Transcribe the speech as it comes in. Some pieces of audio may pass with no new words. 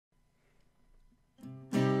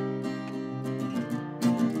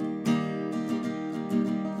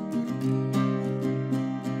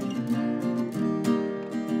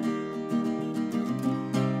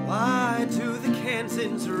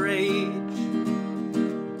repentance rage?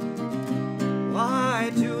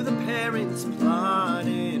 Why do the parents plot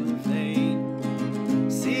in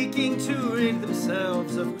vain, seeking to rid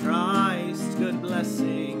themselves of Christ's good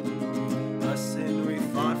blessing, a sin we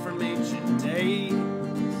fought from ancient days?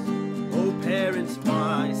 O parents,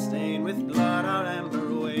 why stain with blood our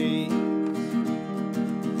amber ways?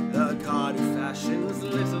 The God who fashions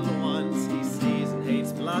little ones, he sees and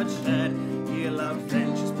hates bloodshed. He'll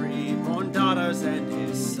avenge his pre-born daughters and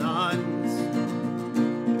his sons.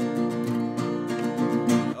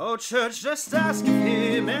 Oh, church, just ask of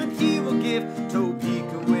him, and he will give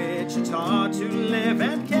Topeka, Wichita to live,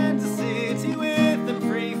 and Kansas City with them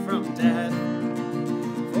free from death.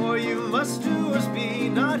 For you must doers be,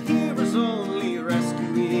 not hearers only,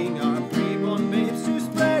 rescuing our pre-born babes to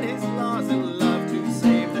spread his laws and love to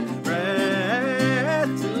save the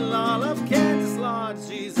breath till all of Kansas lauds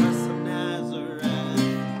Jesus of Nazareth.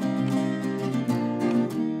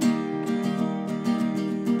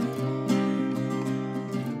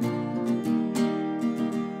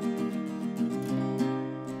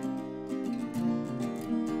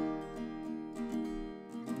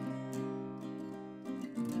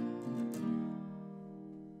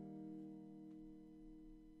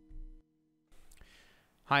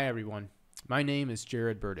 Hi everyone, my name is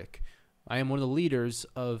Jared Burdick. I am one of the leaders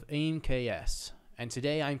of AIM-KS, and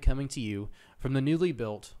today I'm coming to you from the newly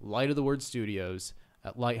built Light of the Word Studios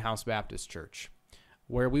at Lighthouse Baptist Church,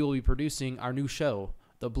 where we will be producing our new show,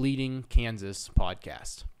 the Bleeding Kansas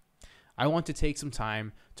podcast. I want to take some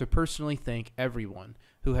time to personally thank everyone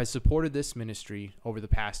who has supported this ministry over the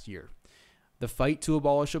past year. The fight to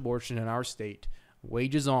abolish abortion in our state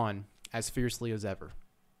wages on as fiercely as ever.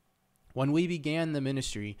 When we began the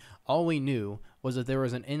ministry, all we knew was that there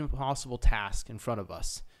was an impossible task in front of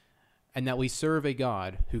us, and that we serve a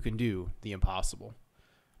God who can do the impossible.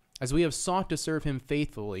 As we have sought to serve him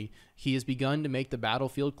faithfully, he has begun to make the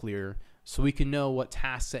battlefield clear so we can know what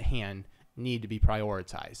tasks at hand need to be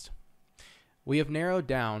prioritized. We have narrowed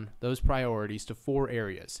down those priorities to 4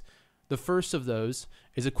 areas. The first of those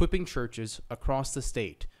is equipping churches across the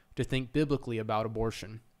state to think biblically about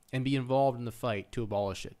abortion and be involved in the fight to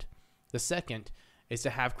abolish it. The second is to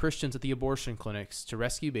have Christians at the abortion clinics to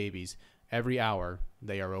rescue babies every hour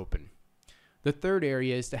they are open. The third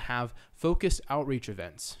area is to have focused outreach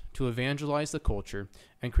events to evangelize the culture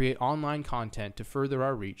and create online content to further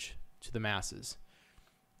our reach to the masses.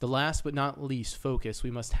 The last but not least focus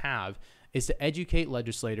we must have is to educate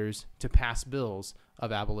legislators to pass bills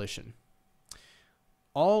of abolition.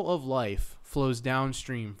 All of life flows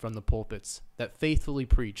downstream from the pulpits that faithfully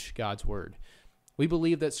preach God's word. We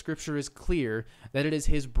believe that Scripture is clear that it is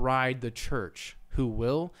his bride, the church, who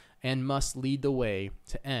will and must lead the way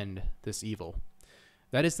to end this evil.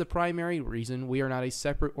 That is the primary reason we are not a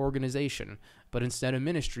separate organization, but instead a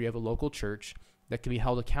ministry of a local church that can be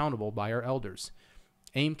held accountable by our elders.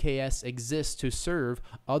 AIM-KS exists to serve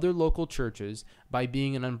other local churches by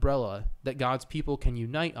being an umbrella that God's people can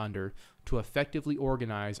unite under to effectively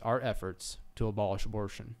organize our efforts to abolish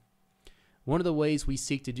abortion. One of the ways we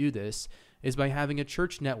seek to do this is by having a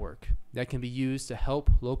church network that can be used to help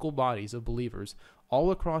local bodies of believers all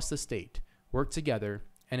across the state work together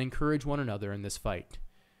and encourage one another in this fight.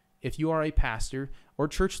 If you are a pastor or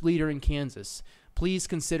church leader in Kansas, please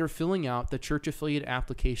consider filling out the church affiliate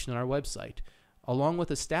application on our website. Along with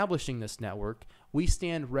establishing this network, we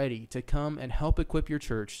stand ready to come and help equip your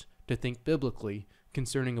church to think biblically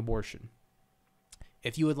concerning abortion.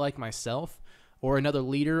 If you would like myself or another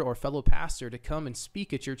leader or fellow pastor to come and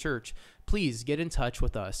speak at your church, please get in touch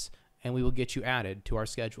with us and we will get you added to our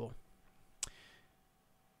schedule.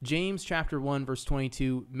 James chapter 1 verse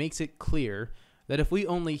 22 makes it clear that if we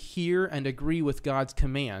only hear and agree with God's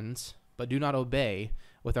commands, but do not obey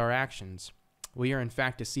with our actions, we are in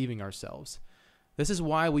fact deceiving ourselves. This is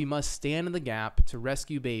why we must stand in the gap to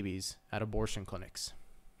rescue babies at abortion clinics.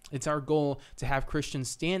 It's our goal to have Christians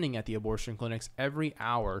standing at the abortion clinics every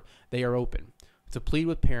hour they are open, to plead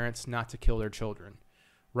with parents not to kill their children.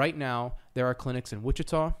 Right now, there are clinics in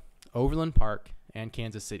Wichita, Overland Park, and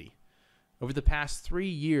Kansas City. Over the past 3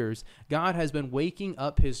 years, God has been waking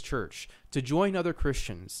up his church to join other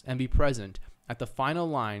Christians and be present at the final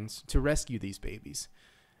lines to rescue these babies.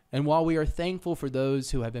 And while we are thankful for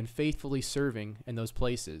those who have been faithfully serving in those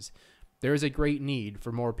places, there is a great need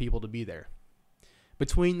for more people to be there.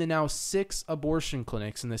 Between the now 6 abortion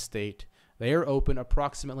clinics in the state, they are open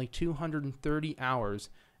approximately 230 hours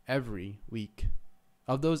every week.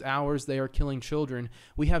 Of those hours they are killing children,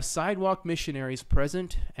 we have sidewalk missionaries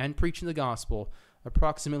present and preaching the gospel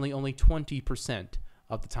approximately only 20%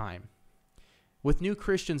 of the time. With new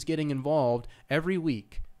Christians getting involved every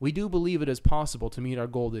week, We do believe it is possible to meet our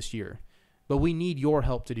goal this year, but we need your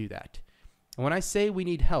help to do that. And when I say we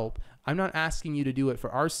need help, I'm not asking you to do it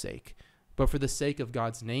for our sake, but for the sake of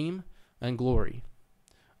God's name and glory.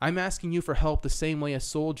 I'm asking you for help the same way a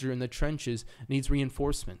soldier in the trenches needs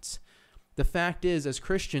reinforcements. The fact is, as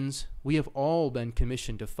Christians, we have all been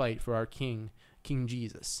commissioned to fight for our King, King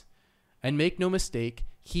Jesus. And make no mistake,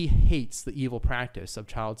 he hates the evil practice of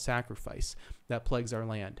child sacrifice that plagues our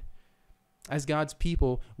land. As God's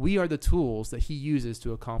people, we are the tools that he uses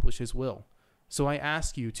to accomplish his will. So I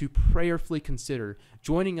ask you to prayerfully consider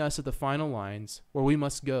joining us at the final lines where we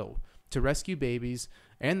must go to rescue babies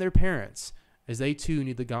and their parents as they too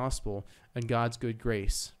need the gospel and God's good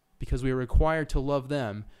grace, because we are required to love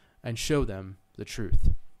them and show them the truth.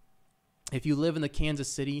 If you live in the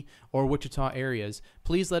Kansas City or Wichita areas,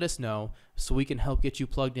 please let us know so we can help get you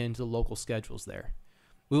plugged into the local schedules there.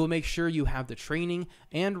 We will make sure you have the training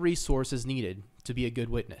and resources needed to be a good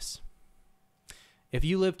witness. If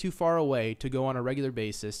you live too far away to go on a regular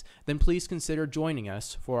basis, then please consider joining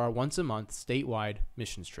us for our once-a-month statewide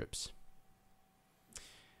missions trips.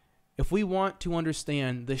 If we want to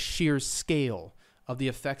understand the sheer scale of the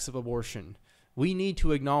effects of abortion, we need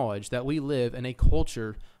to acknowledge that we live in a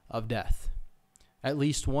culture of death. At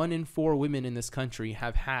least 1 in 4 women in this country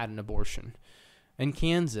have had an abortion. In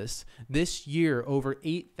Kansas, this year, over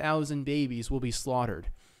 8,000 babies will be slaughtered.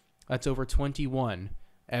 That's over 21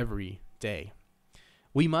 every day.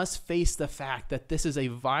 We must face the fact that this is a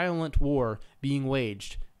violent war being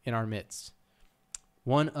waged in our midst,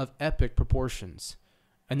 one of epic proportions.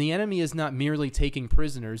 And the enemy is not merely taking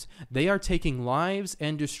prisoners, they are taking lives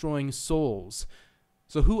and destroying souls.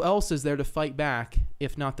 So who else is there to fight back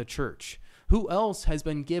if not the church? Who else has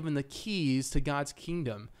been given the keys to God's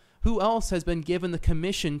kingdom? Who else has been given the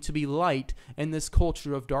commission to be light in this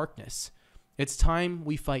culture of darkness? It's time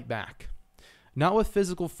we fight back. Not with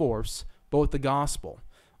physical force, but with the gospel,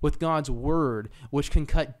 with God's word, which can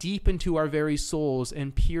cut deep into our very souls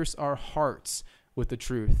and pierce our hearts with the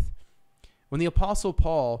truth. When the Apostle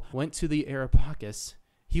Paul went to the Areopagus,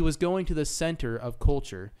 he was going to the center of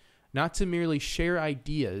culture, not to merely share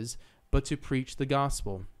ideas, but to preach the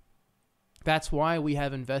gospel. That's why we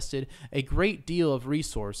have invested a great deal of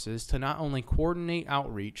resources to not only coordinate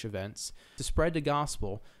outreach events to spread the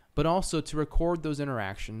gospel, but also to record those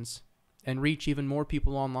interactions and reach even more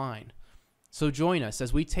people online. So join us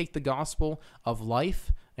as we take the gospel of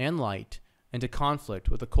life and light into conflict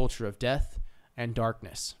with a culture of death and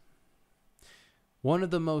darkness. One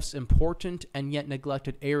of the most important and yet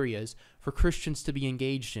neglected areas for Christians to be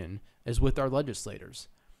engaged in is with our legislators.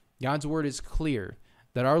 God's word is clear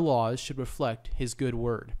that our laws should reflect his good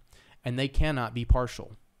word, and they cannot be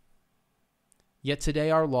partial. Yet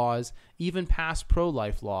today our laws, even past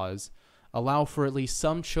pro-life laws, allow for at least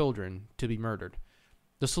some children to be murdered.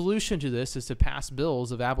 The solution to this is to pass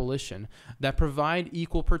bills of abolition that provide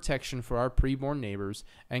equal protection for our preborn neighbors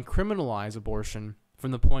and criminalize abortion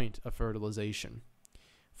from the point of fertilization.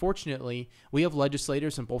 Fortunately, we have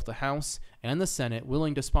legislators in both the House and the Senate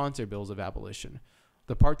willing to sponsor bills of abolition.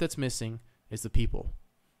 The part that's missing is the people.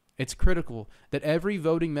 It's critical that every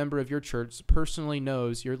voting member of your church personally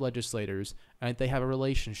knows your legislators and that they have a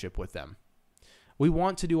relationship with them. We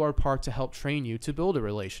want to do our part to help train you to build a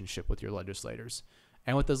relationship with your legislators.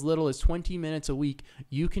 And with as little as 20 minutes a week,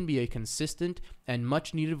 you can be a consistent and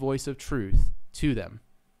much-needed voice of truth to them.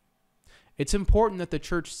 It's important that the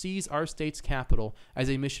church sees our state's capital as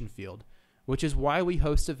a mission field, which is why we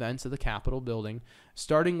host events at the Capitol building,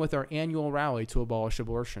 starting with our annual rally to abolish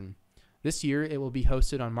abortion. This year, it will be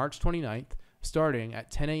hosted on March 29th, starting at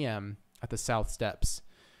 10 a.m. at the South Steps.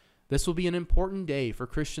 This will be an important day for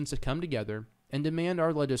Christians to come together and demand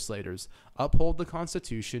our legislators uphold the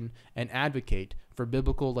Constitution and advocate for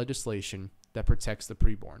biblical legislation that protects the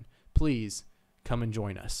preborn. Please come and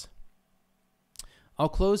join us. I'll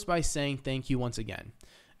close by saying thank you once again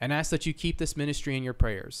and ask that you keep this ministry in your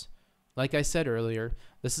prayers. Like I said earlier,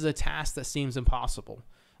 this is a task that seems impossible,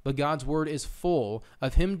 but God's word is full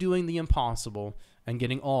of him doing the impossible and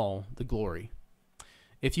getting all the glory.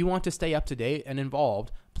 If you want to stay up to date and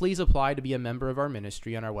involved, please apply to be a member of our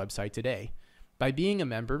ministry on our website today. By being a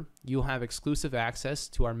member, you'll have exclusive access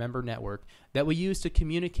to our member network that we use to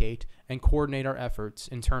communicate and coordinate our efforts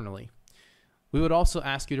internally. We would also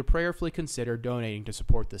ask you to prayerfully consider donating to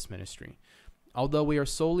support this ministry. Although we are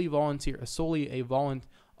solely a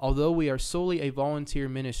volunteer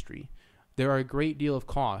ministry, there are a great deal of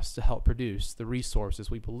costs to help produce the resources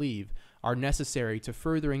we believe are necessary to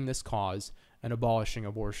furthering this cause and abolishing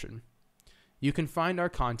abortion. You can find our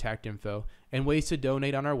contact info and ways to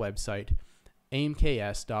donate on our website,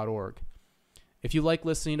 aimks.org. If you like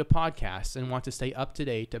listening to podcasts and want to stay up to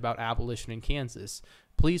date about abolition in Kansas,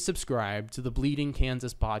 please subscribe to the Bleeding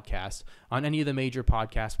Kansas podcast on any of the major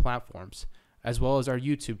podcast platforms, as well as our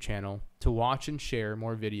YouTube channel to watch and share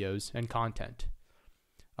more videos and content.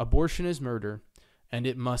 Abortion is murder, and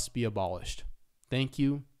it must be abolished. Thank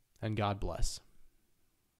you, and God bless.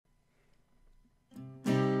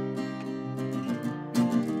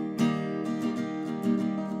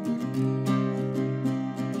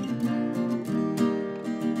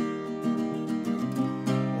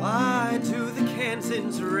 Why do the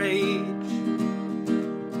Kansans rage?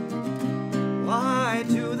 Why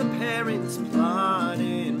do the parents plot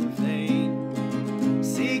in vain,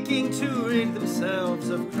 seeking to rid themselves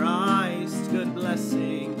of Christ's good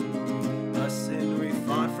blessing, a sin we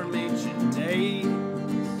fought from ancient days?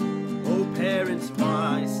 O parents,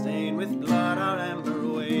 why stain with blood our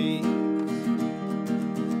amber ways?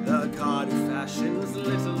 The God who fashions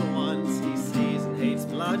little ones, he sees and hates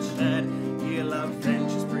bloodshed. He'll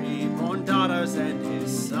avenge his preborn daughters and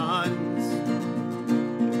his sons.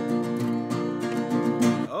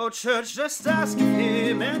 Oh, church, just ask of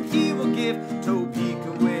him, and he will give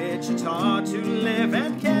Topeka, Wichita to live,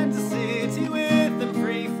 and Kansas City with them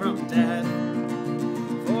free from death.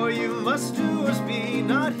 For you must doers be,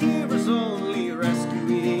 not hearers only,